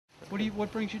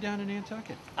What brings you down to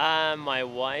Nantucket? My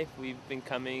wife, we've been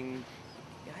coming,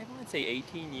 I want to say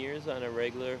 18 years on a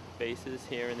regular basis,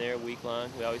 here and there, week long.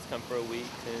 We always come for a week.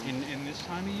 And, In this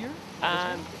time of year?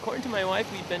 according to my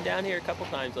wife, we've been down here a couple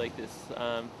times like this,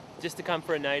 just to come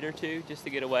for a night or two, just to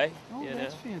get away. Oh, you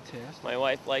that's know? fantastic. My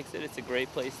wife likes it. It's a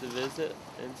great place to visit,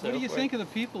 and so What do you forth. think of the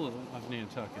people of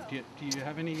Nantucket? Do you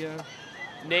have any?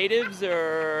 Natives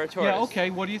or tourists? Yeah. Okay.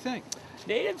 What do you think?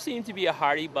 Natives seem to be a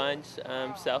hardy bunch,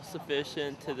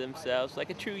 self-sufficient to themselves, like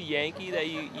a true Yankee that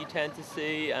you tend to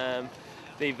see.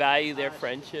 They value their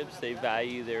friendships, they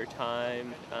value their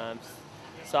time.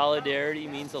 Solidarity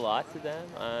means a lot to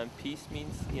them. Peace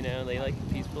means, they like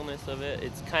the peacefulness of it.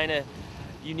 It's kind of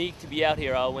unique to be out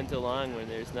here all winter long when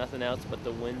there's nothing else but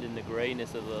the wind and the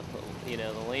grayness of the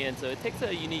land. So it takes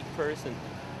a unique person.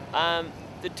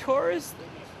 The tourists,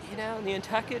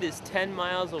 Nantucket is 10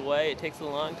 miles away. It takes a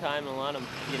long time and a lot of,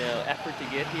 effort to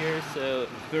get here. So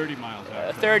 30 miles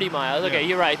out. 30 miles. Okay, Yeah.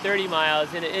 you're right. 30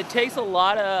 miles, and it takes a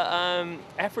lot of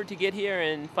effort to get here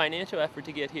and financial effort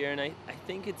to get here. And I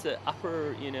think it's a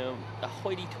upper, a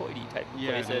hoity-toity type of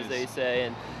place, as they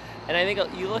say. And I think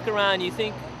you look around, I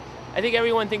think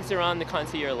everyone thinks they're on the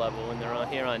concierge level when they're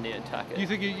here on Nantucket. You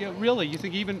think really? You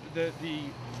think even the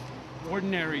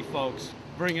ordinary folks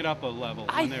bring it up a level?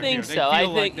 I when they're think here? so. They I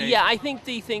feel think like I think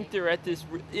they think they're at this.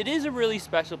 It is a really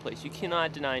special place. You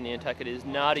cannot deny Nantucket is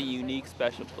not a unique,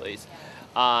 special place.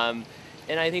 And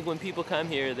I think when people come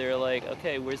here, they're like,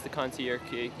 okay, where's the concierge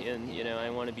key? And I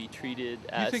want to be treated as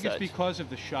such. You think such. it's because of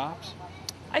the shops?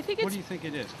 I think it's. What do you think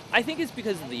it is? I think it's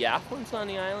because of the affluence on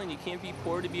the island. You can't be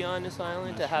poor to be on this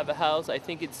island to have a house. I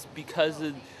think it's because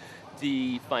of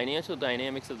the financial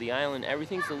dynamics of the island.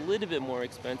 Everything's a little bit more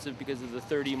expensive because of the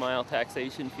 30-mile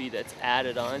taxation fee that's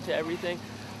added on to everything.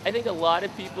 I think a lot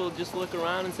of people just look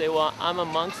around and say, well, I'm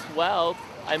amongst wealth.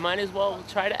 I might as well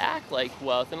try to act like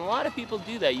wealth. And a lot of people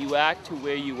do that. You act to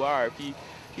where you are. If you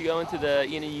go into the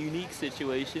unique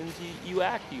situations, you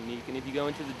act unique. And if you go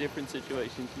into the different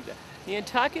situations, you act.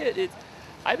 Nantucket,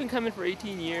 I've been coming for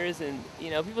 18 years, and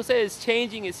people say it's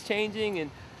changing, and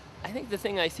I think the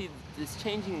thing I see that's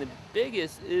changing the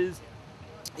biggest is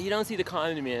you don't see the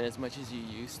common man as much as you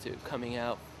used to coming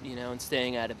out, and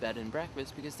staying at a bed and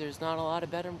breakfast, because there's not a lot of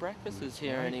bed and breakfasts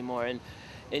here anymore,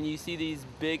 and you see these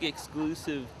big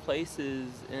exclusive places,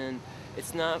 and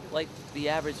it's not like the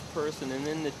average person. And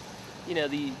then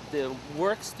the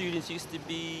work students used to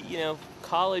be,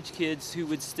 college kids who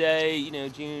would stay,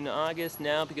 June, August.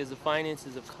 Now, because of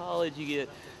finances of college, you get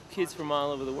kids from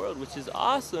all over the world, which is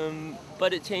awesome,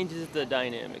 but it changes the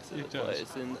dynamics of the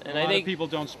place. And I think lot of people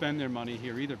don't spend their money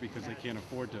here either because they can't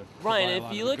afford to. Right, buy a and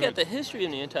lot if you of look at the goods. history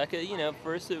of Nantucket,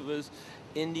 first it was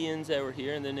Indians that were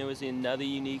here, and then there was another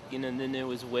unique, and then there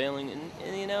was whaling,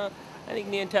 and I think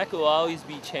Nantucket will always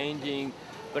be changing,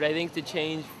 but I think the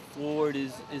change forward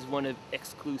is one of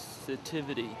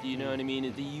exclusivity. Do you know what I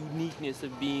mean? The uniqueness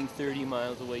of being 30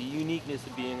 miles away, uniqueness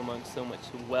of being amongst so much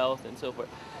wealth and so forth.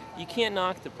 You can't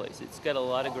knock the place. It's got a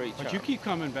lot of great charm. But you keep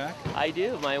coming back. I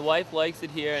do. My wife likes it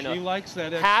here. She likes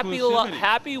that exclusivity. exclusivity.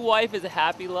 Happy wife is a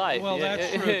happy life. Well,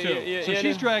 that's true too. So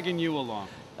she's dragging you along.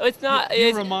 It's not.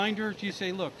 You remind her. Do you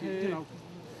say, look,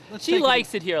 let's She take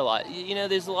likes it here a lot.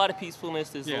 There's a lot of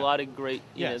peacefulness. There's a lot of great.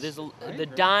 Yes. There's I the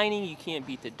agree. dining. You can't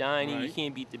beat the dining. Right. You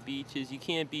can't beat the beaches. You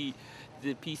can't beat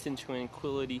the peace and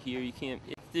tranquility here. You can't.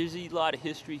 There's a lot of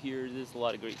history here. There's a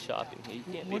lot of great shopping here.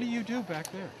 You can't. What beat do it. you do back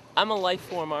there? I'm a life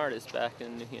form artist back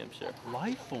in New Hampshire.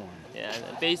 Life form. Yeah,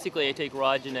 and basically I take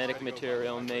raw genetic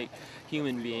material and make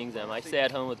human beings. I stay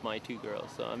at home with my 2 girls,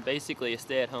 so I'm basically a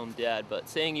stay-at-home dad. But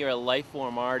saying you're a life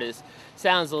form artist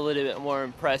sounds a little bit more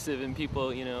impressive, and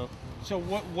people, So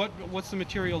what's the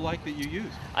material like that you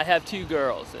use? I have 2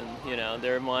 girls, and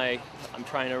I'm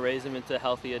trying to raise them into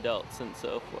healthy adults and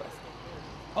so forth.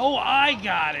 Oh, I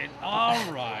got it. All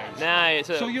right. Now,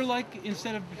 So you're like,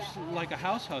 instead of like a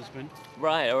house husband.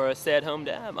 right, or a stay-at-home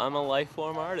dad. I'm a life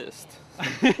form artist.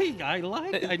 I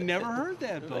like it. I never heard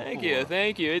that before.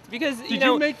 Thank you. It's because Did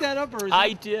you make that up, or is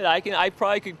I did. I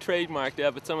probably could trademark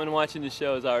that, but someone watching the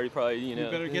show is already probably, You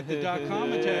better get the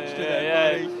 .com attached to that,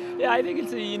 yeah, buddy. yeah, I think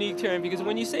it's a unique term, because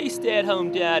when you say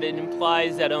stay-at-home dad, it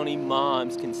implies that only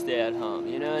moms can stay at home.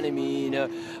 You know what I mean?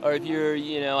 Or if you're,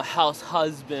 a house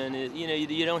husband,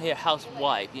 you don't hear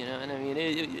housewife. You know what I mean?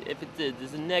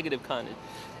 There's a negative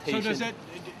connotation. So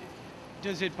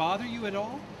does it bother you at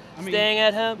all? Staying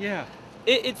at home? Yeah.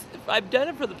 I've done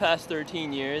it for the past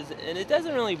 13 years, and it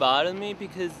doesn't really bother me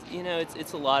because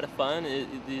it's a lot of fun.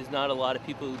 There's not a lot of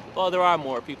people. Well, there are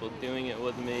more people doing it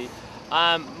with me.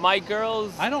 My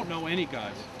girls. I don't know any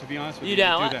guys, to be honest with you. You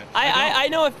don't? Do that. I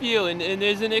know a few, and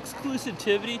there's an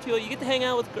exclusivity to it. You get to hang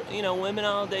out with women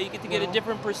all day. You get to get a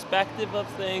different perspective of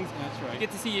things. That's right. You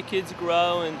get to see your kids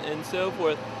grow and so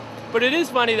forth. But it is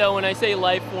funny though when I say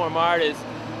life form artist.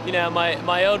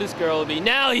 My oldest girl will be,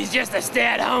 now he's just a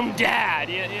stay-at-home dad.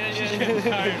 Yeah.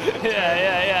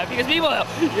 Because people,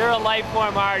 you're a life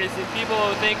form artist, and people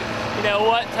will think,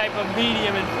 what type of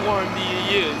medium and form do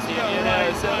you use?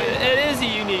 It is a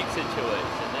unique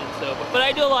situation, and so. But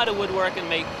I do a lot of woodwork and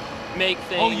make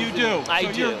things. Oh, you do?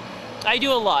 I do. I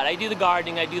do a lot. I do the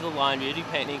gardening. I do the laundry. I do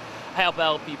painting. I help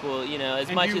out people,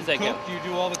 as much as I can. Do you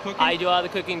do all the cooking? I do all the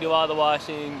cooking, do all the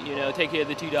washing, take care of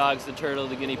the 2 dogs, the turtle,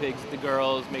 the guinea pigs, the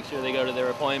girls, make sure they go to their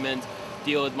appointments,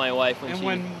 deal with my wife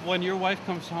when your wife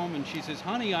comes home and she says,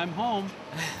 honey, I'm home,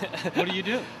 what do you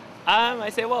do? I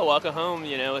say, well, welcome home,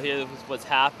 here's what's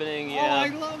happening. I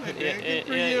love it, man. Good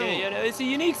for you. It's a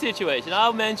unique situation.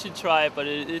 I'll mention try it, but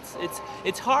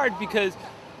it's hard because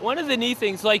one of the neat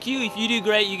things, like you, if you do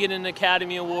great, you get an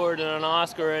Academy Award and an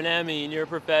Oscar or an Emmy in your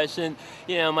profession.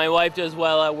 My wife does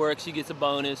well at work, she gets a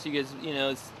bonus, she gets,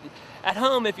 at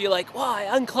home, if you're like, well, I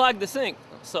unclogged the sink,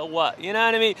 so what? You know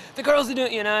what I mean? The girls are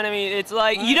doing, It's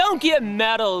like, you don't get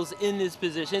medals in this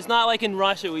position. It's not like in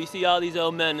Russia where you see all these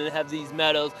old men and have these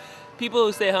medals. People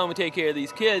who stay home and take care of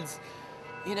these kids,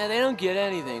 they don't get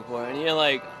anything for it. And you're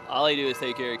like, all I do is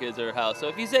take care of kids at our house. So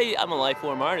if you say I'm a life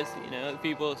form artist,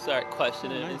 people start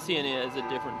questioning it and seeing it as a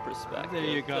different perspective. There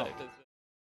you go.